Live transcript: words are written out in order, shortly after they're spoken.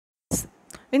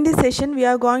In this session, we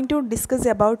are going to discuss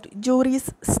about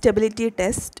jury's stability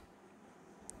test.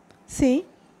 See,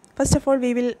 first of all,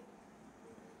 we will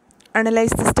analyze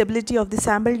the stability of the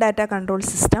sample data control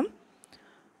system.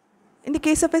 In the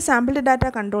case of a sample data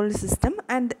control system,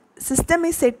 and system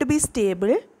is said to be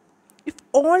stable if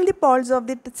all the poles of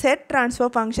the set transfer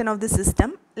function of the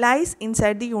system lies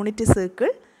inside the unity circle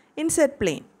in set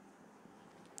plane.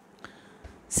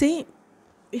 See,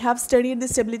 we have studied the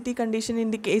stability condition in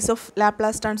the case of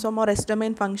Laplace transform or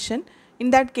S-domain function. In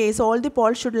that case, all the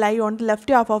poles should lie on the left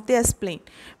half of the S-plane.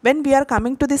 When we are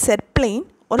coming to the set plane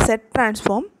or set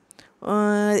transform,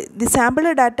 the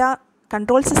sample data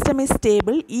control system is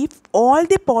stable if all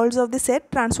the poles of the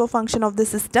set transfer function of the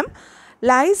system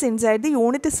lies inside the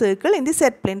unity circle in the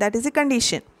set plane. That is the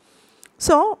condition.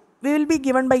 So, we will be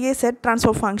given by a set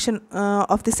transfer function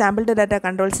of the sample data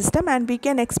control system, and we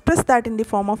can express that in the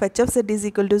form of h of z is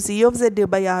equal to z of z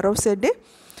by r of z.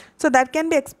 So that can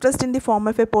be expressed in the form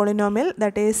of a polynomial,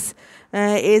 that is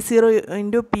a0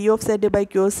 into p of z by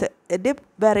q of z,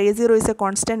 where a0 is a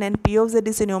constant and p of z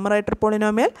is a numerator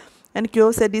polynomial and q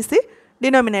of z is the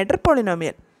denominator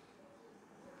polynomial.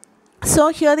 So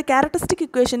here the characteristic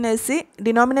equation is a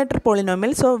denominator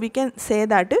polynomial, so we can say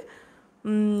that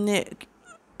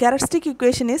characteristic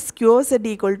equation is q of z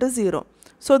equal to 0.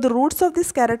 So the roots of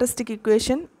this characteristic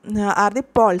equation are the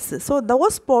poles. So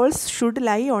those poles should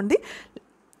lie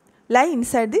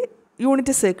inside the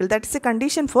unity circle. That is a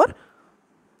condition for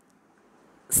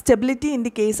stability in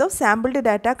the case of sampled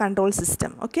data control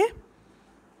system. Okay.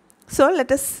 So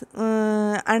let us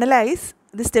analyze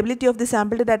the stability of the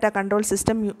sampled data control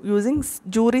system using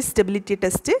jury stability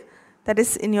test, that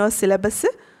is in your syllabus.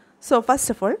 So first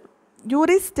of all,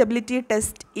 jury stability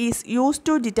test is used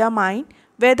to determine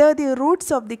whether the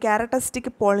roots of the characteristic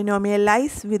polynomial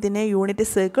lies within a unity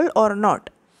circle or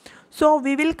not. So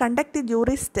we will conduct the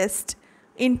jury's test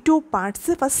in two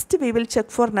parts. First, we will check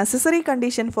for necessary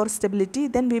condition for stability,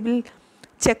 then we will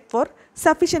check for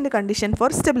sufficient condition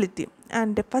for stability.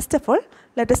 And first of all,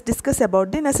 let us discuss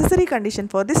about the necessary condition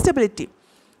for the stability.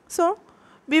 So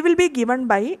we will be given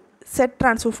by set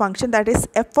transfer function, that is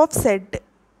f of z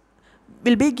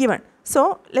will be given.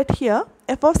 So let here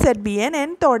f of z be an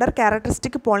nth order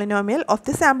characteristic polynomial of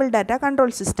the sample data control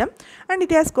system, and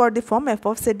it has got the form f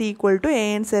of z equal to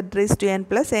a n z raised to n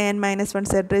plus a n minus 1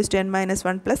 z raised to n minus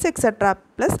 1 plus etc.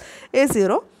 plus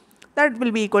a0, that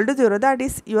will be equal to 0. That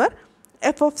is your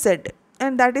f of z,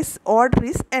 and that is order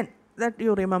is n, that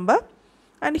you remember.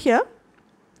 And here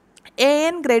a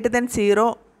n greater than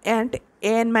 0 and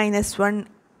a n minus 1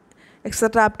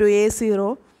 etc. up to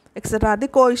a0 etc. are the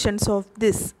coefficients of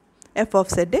this f of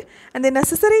z, and the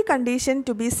necessary condition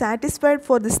to be satisfied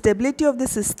for the stability of the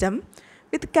system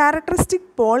with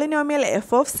characteristic polynomial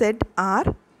f of z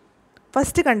are: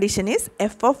 first condition is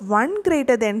f of 1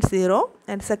 greater than 0,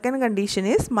 and second condition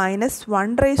is minus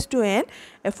 1 raised to n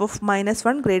f of minus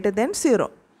 1 greater than 0.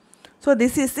 So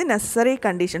this is the necessary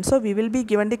condition. So we will be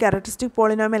given the characteristic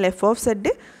polynomial f of z.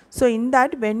 So in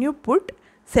that, when you put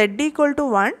z equal to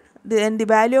 1, then the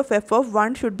value of f of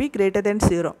 1 should be greater than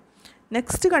 0.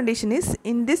 Next condition is,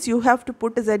 in this you have to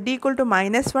put z equal to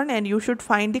minus 1, and you should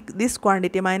find this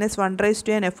quantity minus 1 raised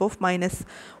to n f of minus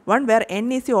 1, where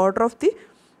n is the order of the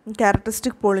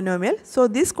characteristic polynomial. So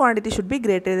this quantity should be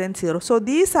greater than 0. So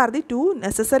these are the two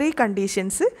necessary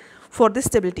conditions for the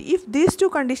stability. If these two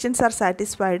conditions are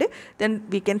satisfied, then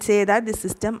we can say that the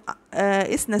system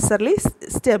is necessarily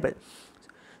stable.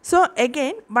 So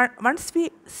again, once we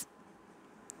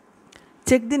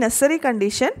check the necessary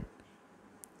condition,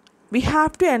 we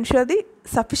have to ensure the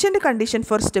sufficient condition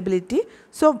for stability.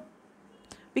 So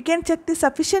we can check the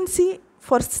sufficiency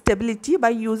for stability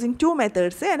by using two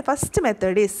methods, and first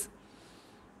method is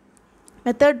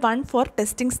method 1 for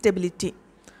testing stability.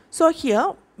 So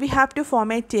here we have to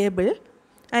form a table,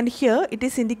 and here it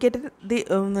is indicated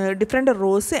the different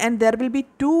rows, and there will be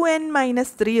 2n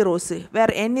minus 3 rows,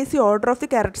 where n is the order of the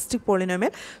characteristic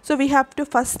polynomial. So we have to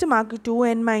first mark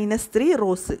 2n minus 3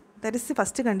 rows. That is the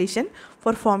first condition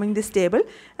for forming this table,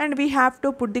 and we have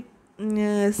to put the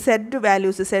z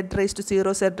values, z raised to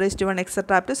 0, z raised to 1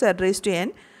 etc. up to z raised to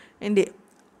n in the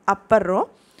upper row,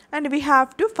 and we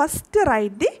have to first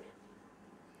write the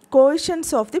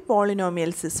coefficients of the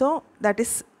polynomials. So that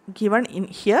is given in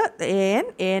here,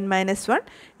 an minus 1,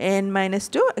 an minus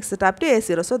 2 etc. up to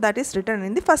a0. So that is written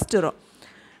in the first row,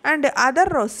 and the other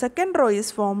row, second row,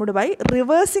 is formed by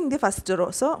reversing the first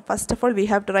row. So first of all we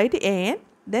have to write an,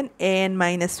 then an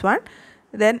minus 1,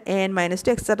 then an minus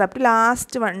 2 etc. up to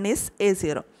last one is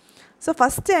a0. So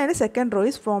first and second row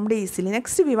is formed easily.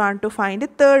 Next we want to find the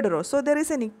third row. So there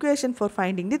is an equation for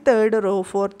finding the third row,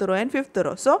 fourth row and fifth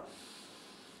row. So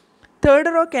Third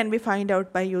row can be find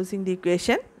out by using the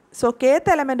equation. So kth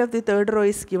element of the third row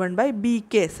is given by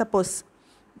bk. Suppose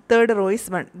third row is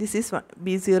 1. This is 1.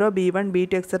 B0, B1,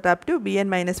 B2, etc. up to Bn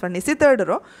minus 1 is the third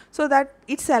row. So that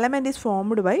its element is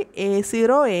formed by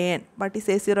A0, An. What is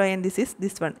A0, An? This is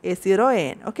this one. A0,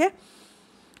 An. Okay.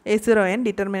 A0, N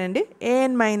determinant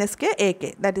An minus k,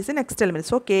 Ak. That is the next element.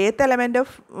 So kth element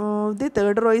of the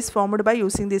third row is formed by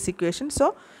using this equation.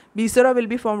 So B0 will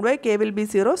be formed by k will be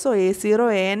 0. So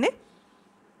A0, An,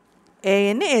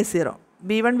 An, A0.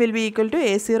 B1 will be equal to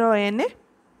A0, An,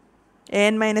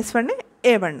 An minus 1,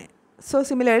 A1. So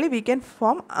similarly we can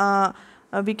form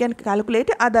we can calculate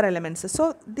other elements.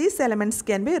 So these elements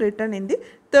can be written in the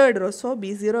third row. So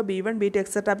B0, B1, B2,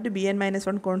 etc. up to Bn minus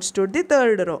 1 constitute the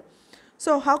third row.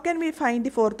 So how can we find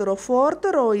the fourth row? Fourth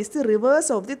row is the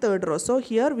reverse of the third row. So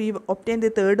here we obtain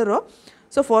the third row.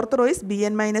 So fourth row is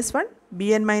Bn minus 1,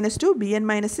 Bn minus 2, Bn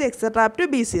minus 3, etc. up to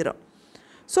B0.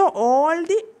 So all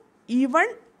the even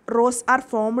rows are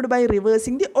formed by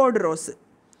reversing the odd rows.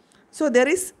 So there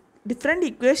is different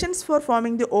equations for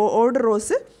forming the odd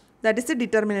rows. That is the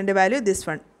determinant value, this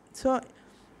one. So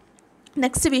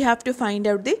next we have to find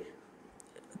out the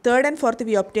third and fourth.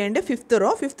 We obtained fifth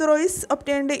row. Fifth row is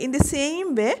obtained in the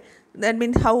same way. That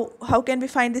means how can we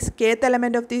find this kth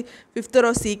element of the fifth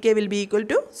row? Ck will be equal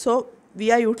to. So we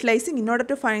are utilizing, in order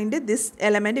to find this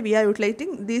element, we are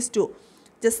utilizing these two,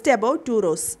 just above two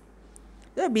rows.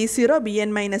 So B0,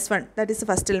 Bn minus 1. That is the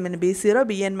first element. B0,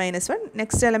 Bn minus 1.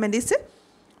 Next element is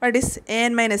what is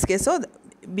An minus k. So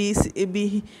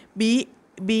Bn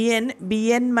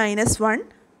minus 1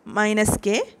 minus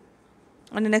k.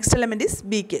 And the next element is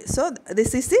Bk. So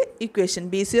this is the equation.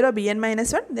 B0, Bn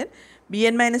minus 1. Then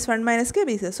Bn minus 1 minus k,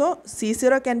 B0. So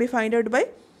C0 can be found out by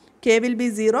k will be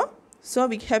 0. So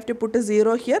we have to put a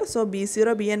 0 here. So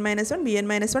B0, Bn minus 1, Bn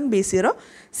minus 1, B0.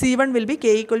 C1 will be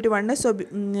k equal to 1. So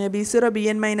B0,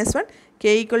 Bn minus 1,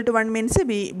 k equal to 1 means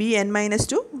Bn minus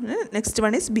 2. Next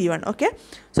one is B1. Okay.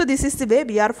 So this is the way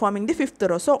we are forming the fifth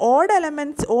row. So odd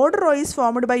row is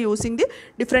formed by using the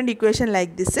different equation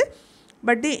like this.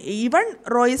 But the even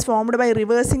row is formed by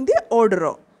reversing the odd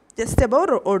row, just above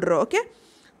odd row. Okay.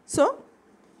 So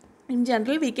in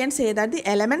general we can say that the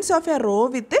elements of a row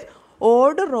with the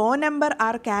odd row number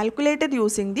are calculated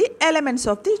using the elements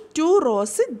of the two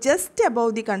rows just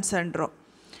above the concerned row.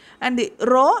 And the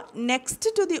row next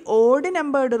to the odd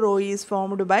numbered row is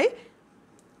formed by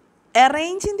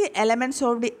arranging the elements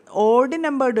of the odd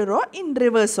numbered row in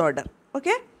reverse order.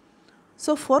 Okay.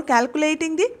 So for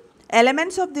calculating the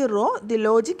elements of the row, the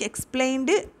logic explained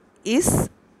is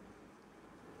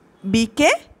Bk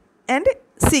and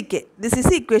Ck. This is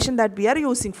the equation that we are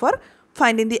using for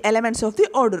finding the elements of the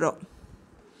odd row.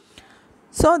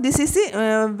 So this is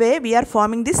the way we are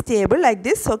forming this table like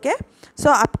this. Okay.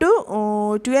 So up to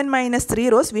 2n minus 3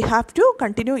 rows we have to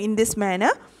continue in this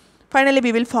manner. Finally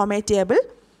we will form a table.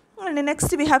 And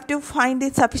next we have to find the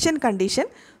sufficient condition.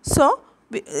 So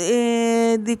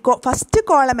the first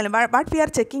column element, what we are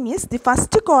checking is the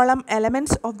first column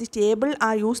elements of the table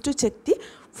are used to check the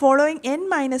following n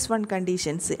minus 1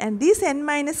 conditions, and these n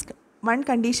minus 1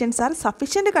 conditions are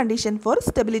sufficient condition for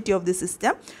stability of the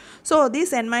system. So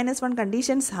these n minus 1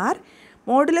 conditions are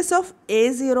modulus of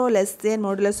A0 less than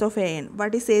modulus of An.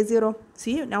 What is A0?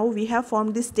 See, now we have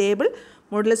formed this table,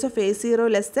 modulus of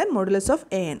A0 less than modulus of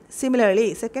An.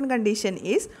 Similarly, second condition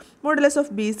is modulus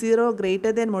of B0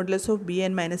 greater than modulus of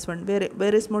Bn minus 1.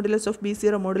 Where is modulus of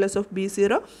B0? Modulus of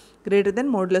B0 greater than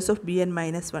modulus of Bn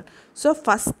minus 1. So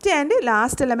first and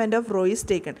last element of row is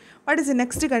taken. What is the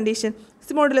next condition?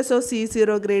 The modulus of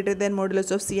C0 greater than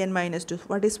modulus of Cn minus 2.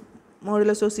 What is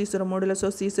modulus of C0? Modulus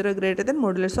of C0 greater than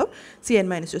modulus of Cn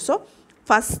minus 2. So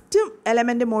first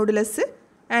element modulus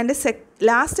and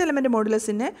last element modulus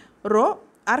in a row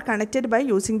are connected by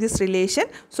using this relation.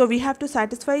 So we have to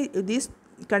satisfy these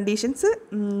conditions.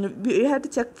 We have to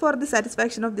check for the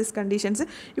satisfaction of these conditions.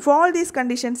 If all these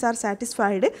conditions are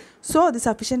satisfied, so the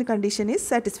sufficient condition is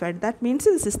satisfied. That means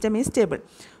the system is stable.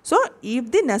 So if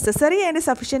the necessary and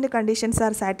sufficient conditions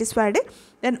are satisfied,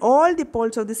 then all the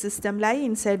poles of the system lie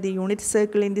inside the unit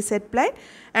circle in the set plane,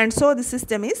 and so the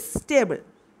system is stable.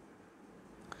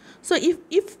 So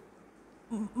if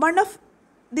one of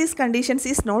these conditions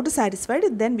is not satisfied,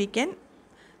 then we can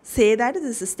say that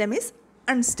the system is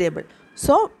unstable.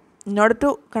 So in order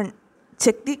to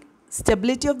check the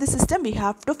stability of the system, we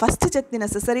have to first check the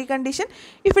necessary condition.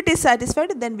 If it is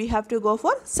satisfied, then we have to go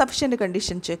for sufficient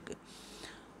condition check.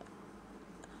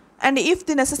 And if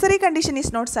the necessary condition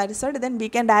is not satisfied, then we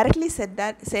can directly say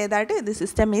that the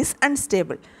system is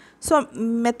unstable. So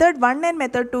method 1 and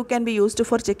method 2 can be used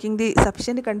for checking the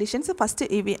sufficient conditions. First,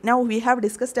 now we have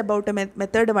discussed about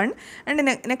method 1, and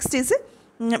next is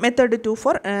method 2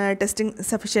 for testing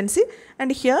sufficiency.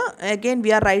 And here again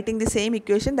we are writing the same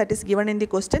equation that is given in the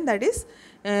question, that is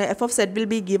f of z will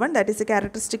be given, that is a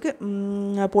characteristic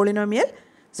polynomial.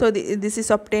 So this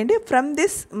is obtained from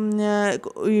this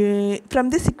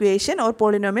equation or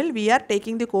polynomial. We are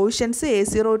taking the coefficients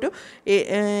a0 to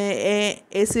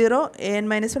a0, an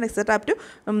minus 1, etc. up to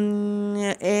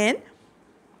an.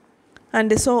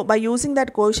 And so by using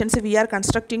that coefficients, we are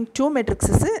constructing two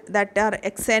matrices that are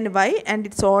x and y, and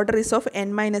its order is of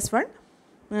n minus 1.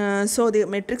 So the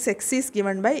matrix x is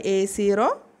given by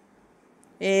a0,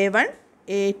 a1,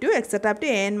 a2, etc. up to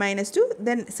an minus 2.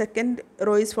 Then second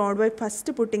row is formed by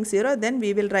first putting 0. Then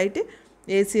we will write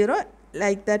a0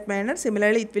 like that manner.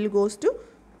 Similarly, it will goes to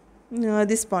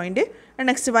this point. And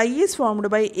next y is formed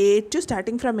by a2,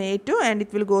 starting from a2, and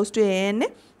it will goes to an.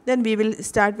 Then we will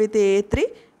start with a3,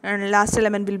 and last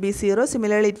element will be 0.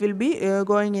 Similarly, it will be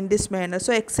going in this manner.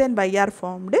 So x and y are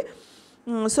formed.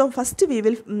 So first we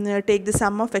will take the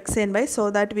sum of x and y,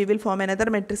 so that we will form another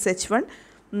matrix h1.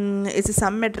 It's a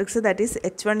sum matrix, that is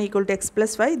h1 equal to x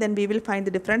plus y. Then we will find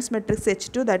the difference matrix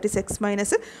h2, that is x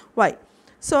minus y.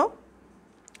 So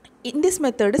in this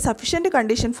method, sufficient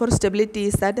condition for stability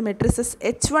is that the matrices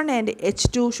h1 and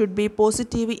h2 should be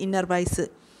positive innerwise.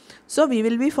 So we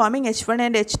will be forming h1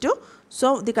 and h2.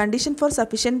 So the condition for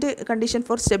sufficient condition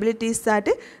for stability is that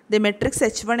the matrix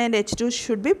h1 and h2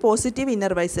 should be positive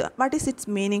innerwise. What is its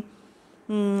meaning?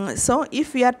 So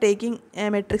if we are taking a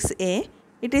matrix A,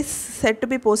 it is said to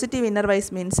be positive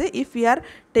innerwise, means if we are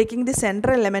taking the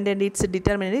central element and its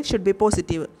determinant, it should be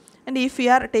positive. And if we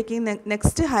are taking the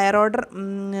next higher order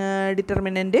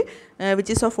determinant, which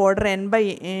is of order n by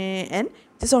n,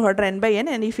 it is of order n by n,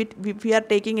 and if we are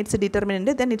taking its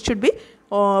determinant, then it should be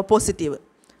positive.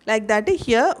 Like that,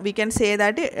 here we can say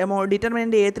that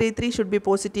determinant a33 should be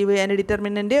positive, and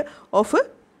determinant of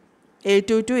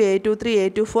a22, a23,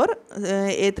 a24,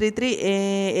 a33,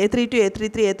 a32,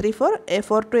 a33, a34,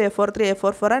 a42, a43,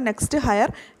 a44 are next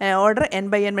higher order n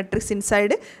by n matrix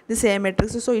inside the same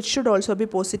matrix. So it should also be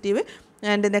positive,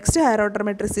 and the next higher order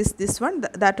matrix is this one,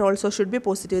 that also should be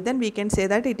positive. Then we can say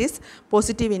that it is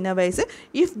positive innerwise.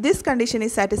 If this condition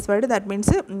is satisfied, that means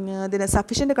the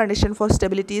sufficient condition for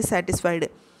stability is satisfied.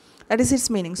 That is its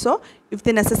meaning. So if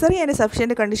the necessary and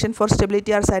sufficient condition for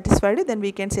stability are satisfied, then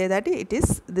we can say that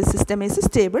the system is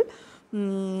stable.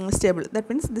 That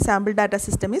means the sample data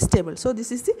system is stable. So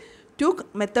this is the two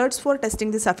methods for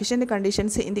testing the sufficient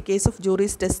conditions in the case of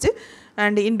jury's test.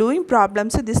 And in doing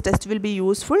problems, this test will be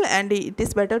useful, and it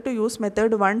is better to use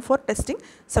method 1 for testing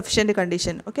sufficient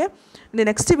condition. Okay. In the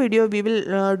next video, we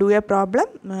will do a problem.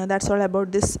 That's all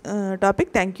about this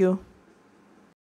topic. Thank you.